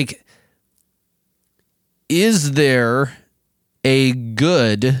like? Is there a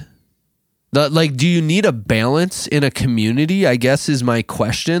good? Like, do you need a balance in a community, I guess is my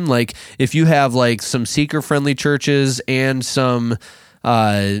question. Like, if you have like some seeker-friendly churches and some,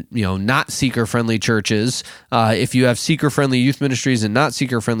 not seeker-friendly churches, if you have seeker-friendly youth ministries and not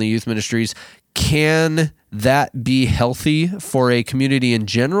seeker-friendly youth ministries, can that be healthy for a community in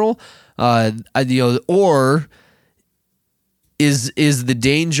general? Or is the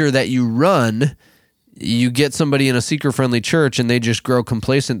danger that you run, you get somebody in a seeker-friendly church and they just grow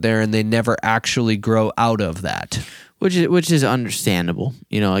complacent there and they never actually grow out of that. Which is understandable.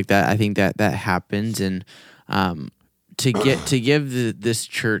 Like that. I think that happens, and to give this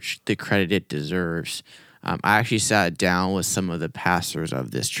church the credit it deserves, I actually sat down with some of the pastors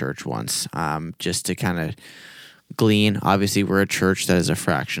of this church once, just to kind of glean. Obviously, we're a church that is a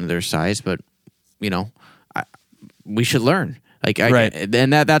fraction of their size, but we should learn. Right.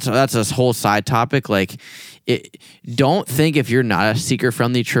 And that's a whole side topic. Like, don't think if you're not a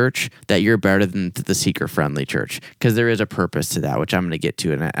seeker-friendly church that you're better than the seeker-friendly church, because there is a purpose to that, which I'm going to get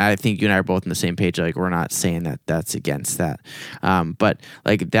to. And I think you and I are both on the same page. Like, we're not saying that that's against that, but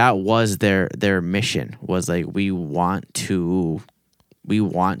like that was their mission, was like we want to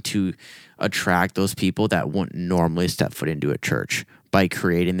attract those people that wouldn't normally step foot into a church by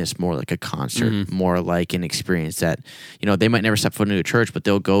creating this more like a concert, more like an experience that, they might never step foot into a church, but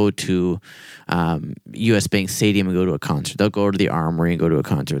they'll go to US Bank Stadium and go to a concert. They'll go to the Armory and go to a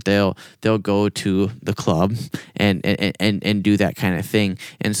concert. They'll go to the club and do that kind of thing.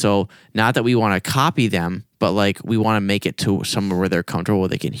 And so not that we want to copy them, but like we want to make it to somewhere where they're comfortable, where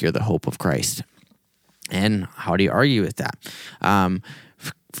they can hear the hope of Christ. And how do you argue with that? And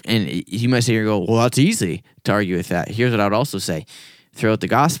you might say, well, that's easy to argue with that. Here's what I would also say. Throughout the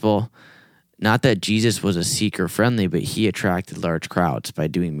gospel, not that Jesus was a seeker friendly, but he attracted large crowds by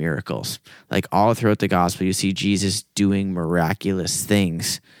doing miracles. Like all throughout the gospel, you see Jesus doing miraculous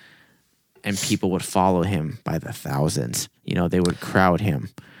things, and people would follow him by the thousands. They would crowd him.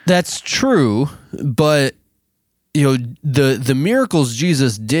 That's true, but the miracles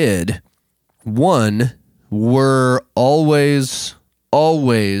Jesus did, one, were always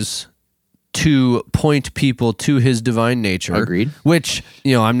to point people to his divine nature. Agreed. Which,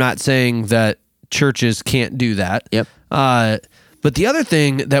 I'm not saying that churches can't do that. Yep. But the other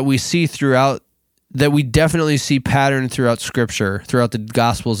thing that we see throughout, that we definitely see pattern throughout Scripture, throughout the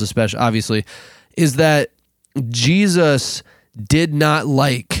Gospels especially, obviously, is that Jesus did not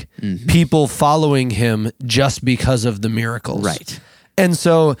like people following him just because of the miracles. Right. And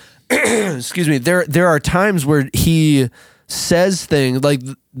so, excuse me, there are times where he says things like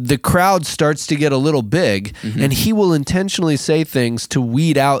the crowd starts to get a little big, and he will intentionally say things to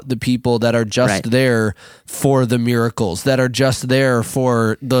weed out the people that are just there for the miracles, that are just there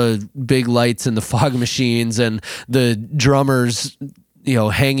for the big lights and the fog machines and the drummers,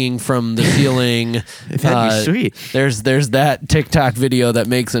 hanging from the ceiling. That'd be sweet. There's that TikTok video that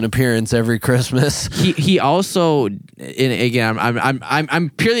makes an appearance every Christmas. He also, and again, I'm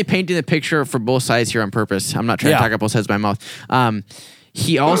purely painting the picture for both sides here on purpose. I'm not trying to talk out both sides of my mouth.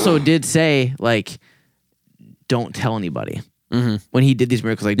 He also did say, like, don't tell anybody. When he did these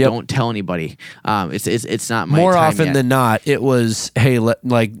miracles, like, don't tell anybody. It's not my more time often yet. than not. It was, hey,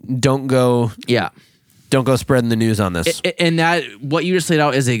 don't go. Yeah. Don't go spreading the news on this. And that, what you just laid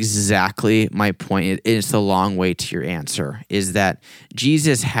out is exactly my point. It's the long way to your answer, is that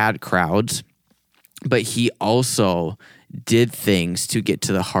Jesus had crowds, but he also did things to get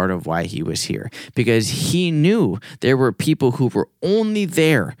to the heart of why he was here, because he knew there were people who were only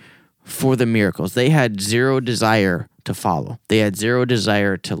there for the miracles. They had zero desire to follow. They had zero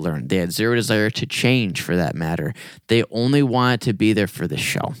desire to learn. They had zero desire to change, for that matter. They only wanted to be there for the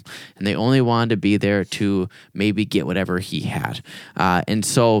show, and they only wanted to be there to maybe get whatever he had. And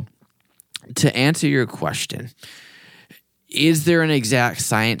so, to answer your question, is there an exact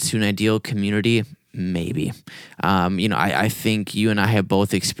science to an ideal community? Maybe. I think you and I have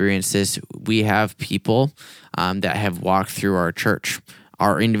both experienced this. We have people that have walked through our church,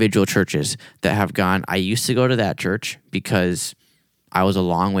 our individual churches, that have gone, I used to go to that church because I was a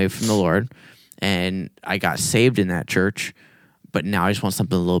long way from the Lord and I got saved in that church, but now I just want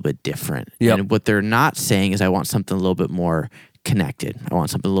something a little bit different. Yep. And what they're not saying is I want something a little bit more connected. I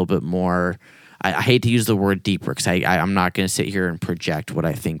want something a little bit more, I hate to use the word deeper, because I'm not going to sit here and project what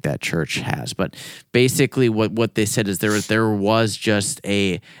I think that church has. But basically what they said is there was just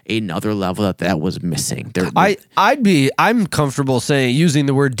another level that was missing. I'm comfortable using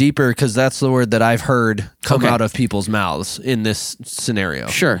the word deeper, because that's the word that I've heard come out of people's mouths in this scenario.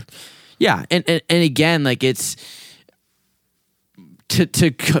 Sure. Yeah. And again, like, it's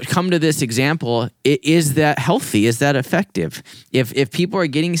to come to this example, is that healthy? Is that effective? If people are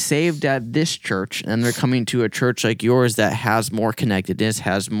getting saved at this church and they're coming to a church like yours that has more connectedness,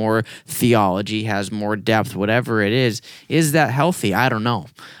 has more theology, has more depth, whatever it is that healthy? I don't know.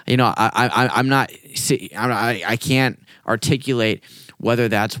 I can't articulate whether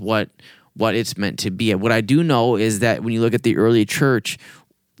that's what it's meant to be. What I do know is that when you look at the early church,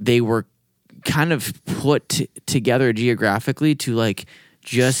 they were kind of put together geographically to, like,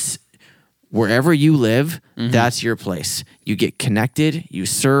 just wherever you live, that's your place. You get connected, you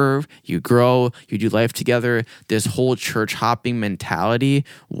serve, you grow, you do life together. This whole church hopping mentality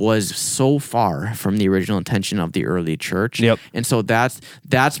was so far from the original intention of the early church. Yep. And so that's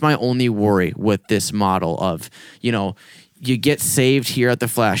my only worry with this model of, you get saved here at the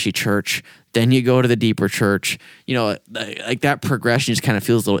flashy church, then you go to the deeper church. Like, that progression just kind of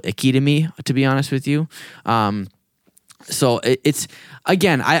feels a little icky to me, to be honest with you. So it's,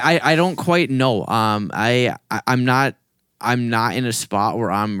 again, I don't quite know. I'm not in a spot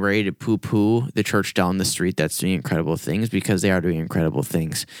where I'm ready to poo-poo the church down the street that's doing incredible things, because they are doing incredible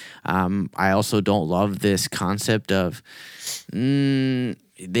things. I also don't love this concept of, they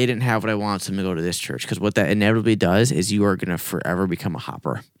didn't have what I want, so I'm going to go to this church, because what that inevitably does is you are going to forever become a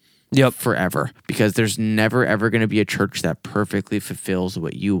hopper. forever, because there's never ever going to be a church that perfectly fulfills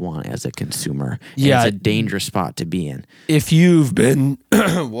what you want as a consumer. And it's a dangerous spot to be in. If you've been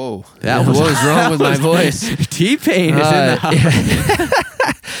whoa, what was wrong with my voice? T-Pain is in the house.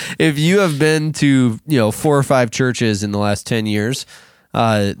 If you have been to 4 or 5 churches in the last 10 years,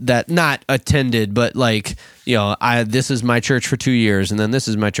 that not attended, but like, this is my church for 2 years, and then this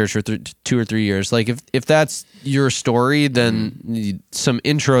is my church for 2 or 3 years. Like if that's your story, then some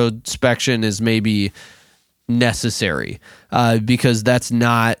introspection is maybe necessary, because that's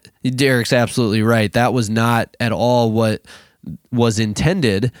not, Derek's absolutely right. That was not at all what was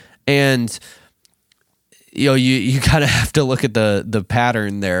intended. And you kind of have to look at the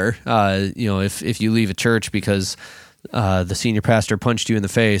pattern there. If you leave a church because the senior pastor punched you in the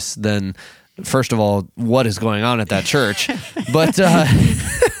face, then first of all, what is going on at that church? But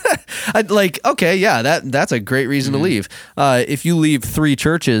that's a great reason to leave. If you leave 3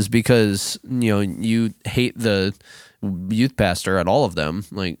 churches because you hate the youth pastor at all of them,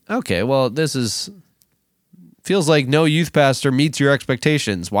 like, okay, well, feels like no youth pastor meets your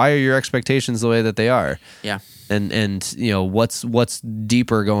expectations. Why are your expectations the way that they are? Yeah. And what's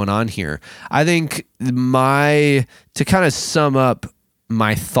deeper going on here? I think to kind of sum up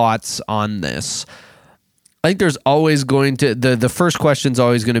my thoughts on this, I think there's always going to the first question is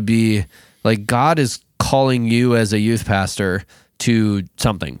always going to be like, God is calling you as a youth pastor to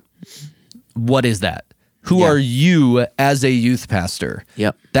something. What is that? Who are you as a youth pastor?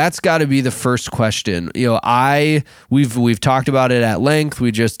 Yep. That's got to be the first question. We've talked about it at length.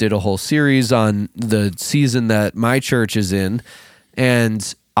 We just did a whole series on the season that my church is in,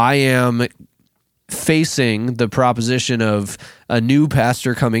 and I am facing the proposition of a new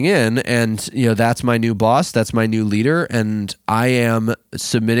pastor coming in, and that's my new boss, that's my new leader, and I am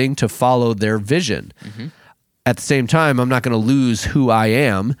submitting to follow their vision. Mm-hmm. At the same time, I'm not going to lose who I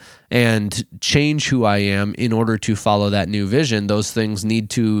am and change who I am in order to follow that new vision. Those things need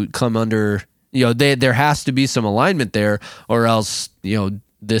to come under, there has to be some alignment there, or else,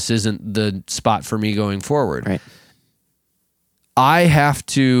 this isn't the spot for me going forward. Right. I have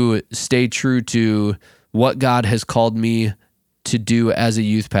to stay true to what God has called me to do as a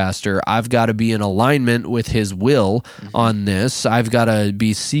youth pastor. I've got to be in alignment with his will on this. I've got to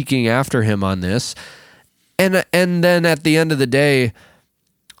be seeking after him on this. And then at the end of the day,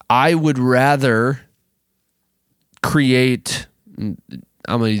 I would rather create, I'm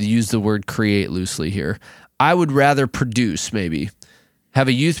going to use the word create loosely here. I would rather produce, maybe, have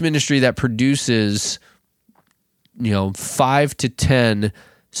a youth ministry that produces 5 to 10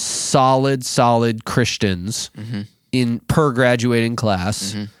 solid Christians per graduating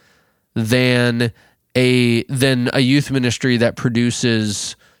class than a youth ministry that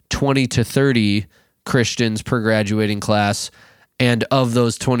produces 20 to 30 Christians per graduating class, and of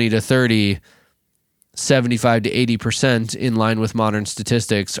those 20 to 30, 75 to 80%, in line with modern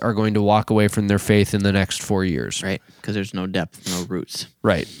statistics, are going to walk away from their faith in the next 4 years. Right, because there's no depth, no roots.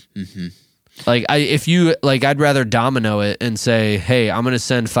 Right. I'd rather domino it and say, hey, I'm going to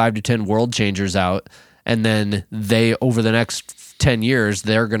send 5 to 10 world changers out, and then over the next 10 years,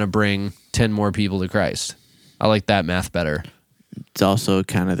 they're going to bring 10 more people to Christ. I like that math better. It's also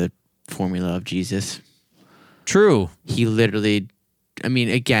kind of the formula of Jesus. True. He literally,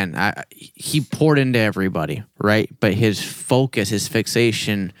 he poured into everybody, right? But his focus, his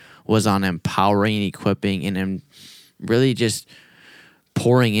fixation was on empowering and equipping and really just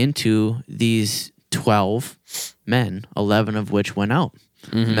pouring into these 12 men, 11 of which went out.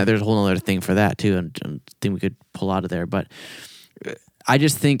 Now, there's a whole other thing for that too, and I think we could pull out of there. But I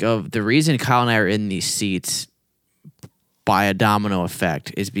just think of the reason Kyle and I are in these seats by a domino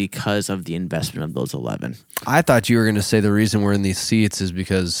effect is because of the investment of those 11. I thought you were going to say the reason we're in these seats is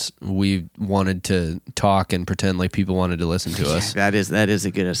because we wanted to talk and pretend like people wanted to listen to us. That is a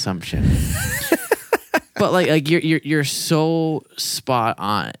good assumption. But like you're so spot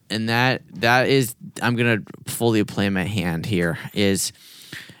on, and that is, I'm gonna fully play my hand here. Is,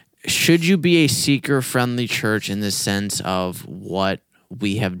 should you be a seeker friendly church in the sense of what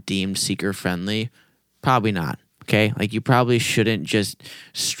we have deemed seeker friendly? Probably not. Okay, like you probably shouldn't just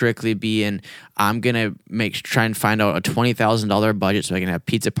strictly be in, I'm gonna try and find out a $20,000 budget so I can have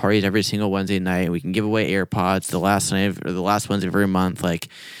pizza parties every single Wednesday night, and we can give away AirPods the last Wednesday of every month. Like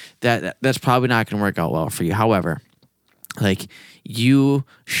that's probably not gonna work out well for you. However, like, you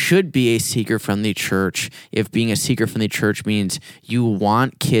should be a seeker-friendly church if being a seeker-friendly church means you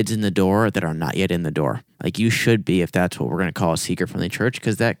want kids in the door that are not yet in the door. Like, you should be, if that's what we're going to call a seeker-friendly church,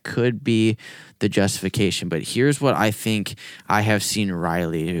 because that could be the justification. But here's what I think I have seen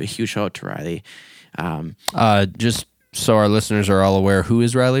Riley. A huge shout out to Riley. Just so our listeners are all aware, who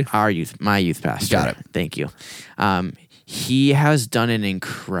is Riley? My youth pastor. Got it. Thank you. He has done an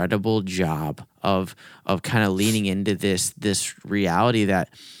incredible job of kind of leaning into this reality that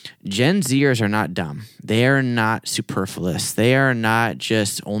Gen Zers are not dumb. They are not superfluous. They are not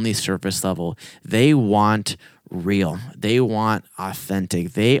just only surface level. They want real. They want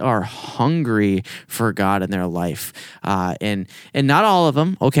authentic. They are hungry for God in their life. And not all of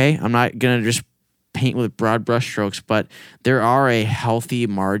them, okay? I'm not going to just paint with broad brushstrokes, but there are a healthy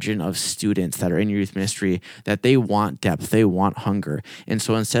margin of students that are in your youth ministry that they want depth, they want hunger. And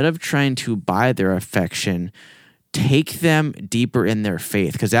so instead of trying to buy their affection, take them deeper in their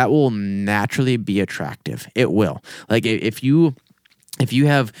faith, because that will naturally be attractive. It will. Like if you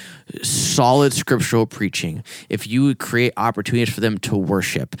have solid scriptural preaching, if you create opportunities for them to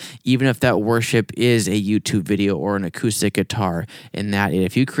worship, even if that worship is a YouTube video or an acoustic guitar, and that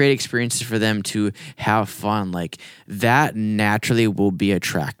if you create experiences for them to have fun, like that naturally will be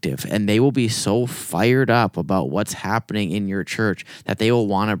attractive, and they will be so fired up about what's happening in your church that they will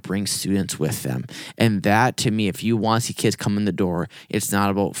want to bring students with them. And that, to me, if you want to see kids come in the door, it's not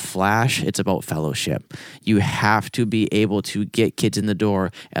about flash, it's about fellowship. You have to be able to get kids in the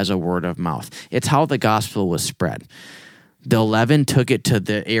door as a word of mouth. It's how the gospel was spread. The 11 took it to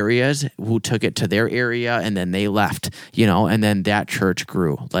the areas who took it to their area, and then they left, and then that church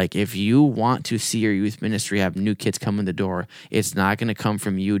grew. Like, if you want to see your youth ministry have new kids come in the door, it's not going to come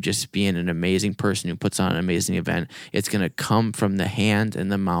from you just being an amazing person who puts on an amazing event. It's going to come from the hand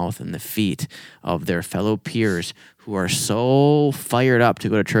and the mouth and the feet of their fellow peers who are so fired up to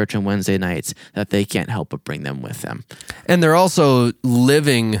go to church on Wednesday nights that they can't help but bring them with them. And they're also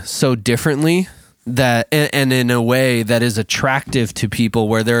living so differently that, and in a way that is attractive to people,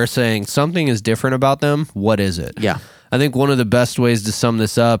 where they're saying something is different about them. What is it? Yeah. I think one of the best ways to sum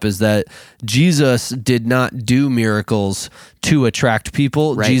this up is that Jesus did not do miracles to attract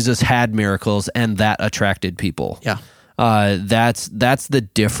people. Right. Jesus had miracles, and that attracted people. Yeah. That's the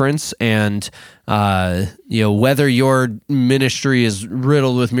difference. And whether your ministry is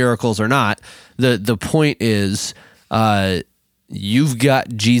riddled with miracles or not, the point is, you've got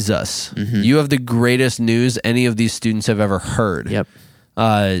Jesus. Mm-hmm. You have the greatest news any of these students have ever heard. Yep.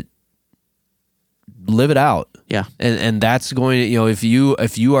 Live it out. Yeah. And that's going to, if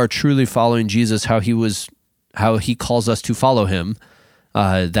you are truly following Jesus, how he calls us to follow him,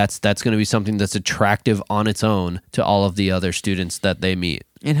 that's going to be something that's attractive on its own to all of the other students that they meet.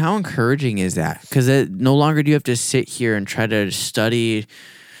 And how encouraging is that? Because no longer do you have to sit here and try to study,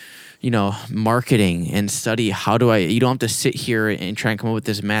 marketing and study you don't have to sit here and try and come up with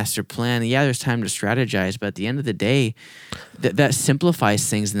this master plan. Yeah, there's time to strategize, but at the end of the day, that simplifies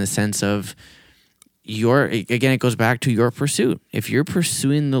things in the sense of it goes back to your pursuit. If you're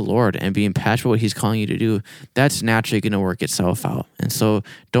pursuing the Lord and being passionate about what he's calling you to do, that's naturally going to work itself out. And so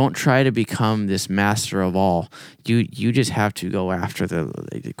don't try to become this master of all. You just have to go after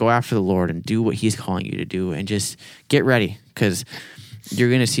the Lord and do what he's calling you to do, and just get ready, because you're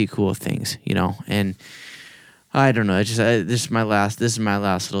going to see cool things, and I don't know. This is my last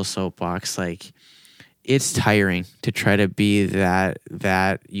little soapbox. Like, it's tiring to try to be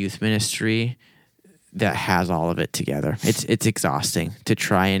that youth ministry that has all of it together. It's exhausting to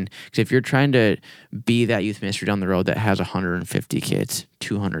try and, because if you're trying to be that youth ministry down the road that has 150 kids,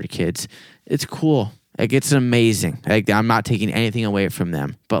 200 kids, it's cool. Like, it's amazing. Like, I'm not taking anything away from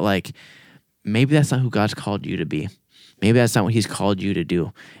them, but like, maybe that's not who God's called you to be. Maybe that's not what he's called you to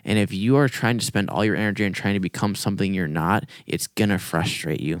do. And if you are trying to spend all your energy on trying to become something you're not, it's going to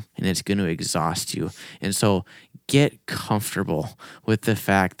frustrate you and it's going to exhaust you. And so get comfortable with the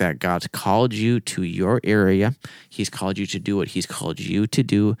fact that God's called you to your area. He's called you to do what he's called you to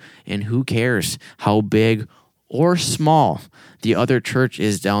do. And who cares how big or small the other church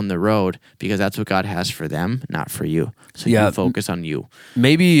is down the road, because that's what God has for them, not for you. So you focus on you.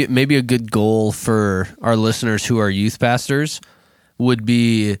 Maybe a good goal for our listeners who are youth pastors would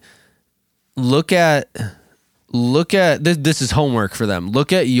be look at this is homework for them.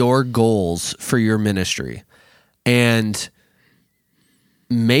 Look at your goals for your ministry and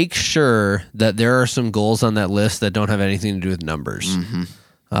make sure that there are some goals on that list that don't have anything to do with numbers. Mm-hmm.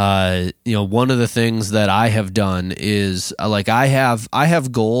 One of the things that I have done is I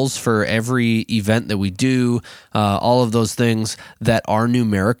have goals for every event that we do, all of those things that are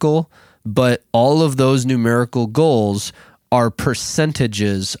numerical, but all of those numerical goals are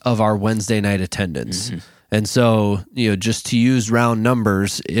percentages of our Wednesday night attendance. Mm-hmm. And so, just to use round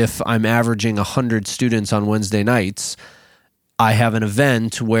numbers, if I'm averaging 100 students on Wednesday nights, I have an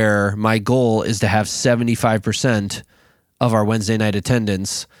event where my goal is to have 75% of our Wednesday night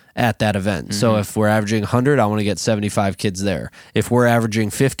attendance at that event. So if we're averaging 100, I want to get 75 kids there. If we're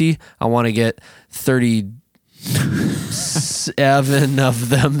averaging 50, I want to get 37 of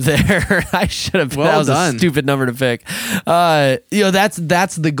them there. I should have. Well that was done. a stupid number to pick.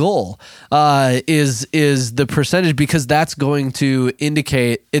 That's the goal. Is the percentage, because that's going to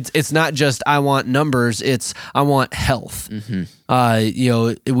indicate it's not just I want numbers. It's I want health. We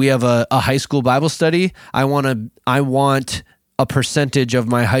have a high school Bible study. I want a percentage of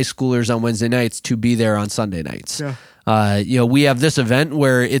my high schoolers on Wednesday nights to be there on Sunday nights. Yeah. We have this event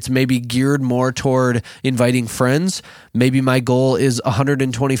where it's maybe geared more toward inviting friends. Maybe my goal is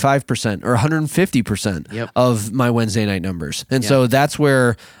 125% or 150% of my Wednesday night numbers. And so that's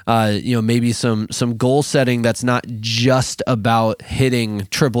where, maybe some goal setting that's not just about hitting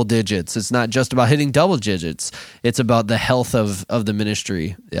triple digits. It's not just about hitting double digits. It's about the health of the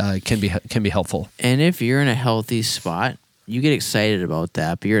ministry, can be helpful. And if you're in a healthy spot, you get excited about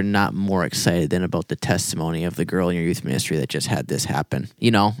that, but you're not more excited than about the testimony of the girl in your youth ministry that just had this happen.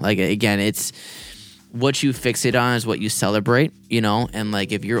 Again, it's what you fixate on is what you celebrate, and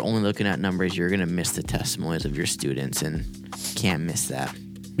if you're only looking at numbers, you're going to miss the testimonies of your students, and can't miss that.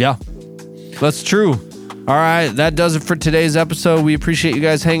 Yeah, that's true. All right, that does it for today's episode. We appreciate you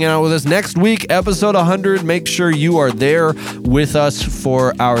guys hanging out with us. Next week, episode 100. Make sure you are there with us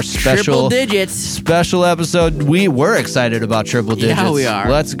for our Triple digits. special episode. We were excited about triple digits. Yeah, we are.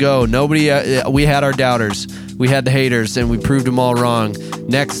 Let's go. We had our doubters. We had the haters, and we proved them all wrong.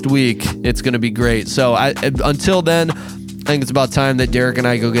 Next week, it's going to be great. So until then, I think it's about time that Derek and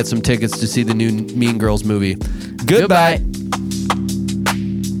I go get some tickets to see the new Mean Girls movie. Goodbye.